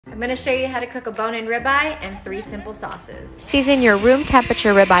I'm going to show you how to cook a bone-in ribeye and 3 simple sauces. Season your room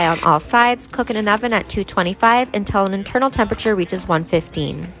temperature ribeye on all sides. Cook in an oven at 225 until an internal temperature reaches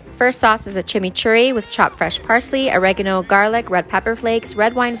 115. First sauce is a chimichurri with chopped fresh parsley, oregano, garlic, red pepper flakes,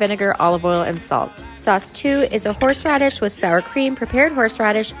 red wine vinegar, olive oil, and salt. Sauce 2 is a horseradish with sour cream, prepared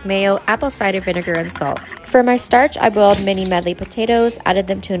horseradish, mayo, apple cider vinegar, and salt. For my starch, I boiled mini medley potatoes, added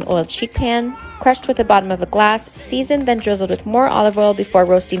them to an oiled sheet pan, crushed with the bottom of a glass, seasoned, then drizzled with more olive oil before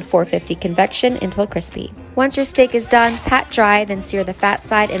roasting 450 convection until crispy. Once your steak is done, pat dry, then sear the fat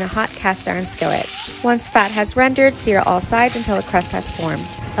side in a hot cast iron skillet. Once fat has rendered, sear all sides until a crust has formed.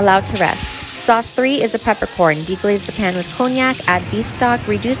 Allowed to rest. Sauce 3 is a peppercorn. Deglaze the pan with cognac, add beef stock,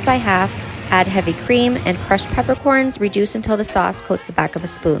 reduce by half, add heavy cream, and crushed peppercorns, reduce until the sauce coats the back of a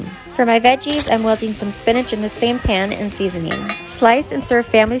spoon. For my veggies, I'm wilting some spinach in the same pan and seasoning. Slice and serve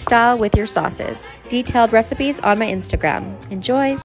family style with your sauces. Detailed recipes on my Instagram. Enjoy!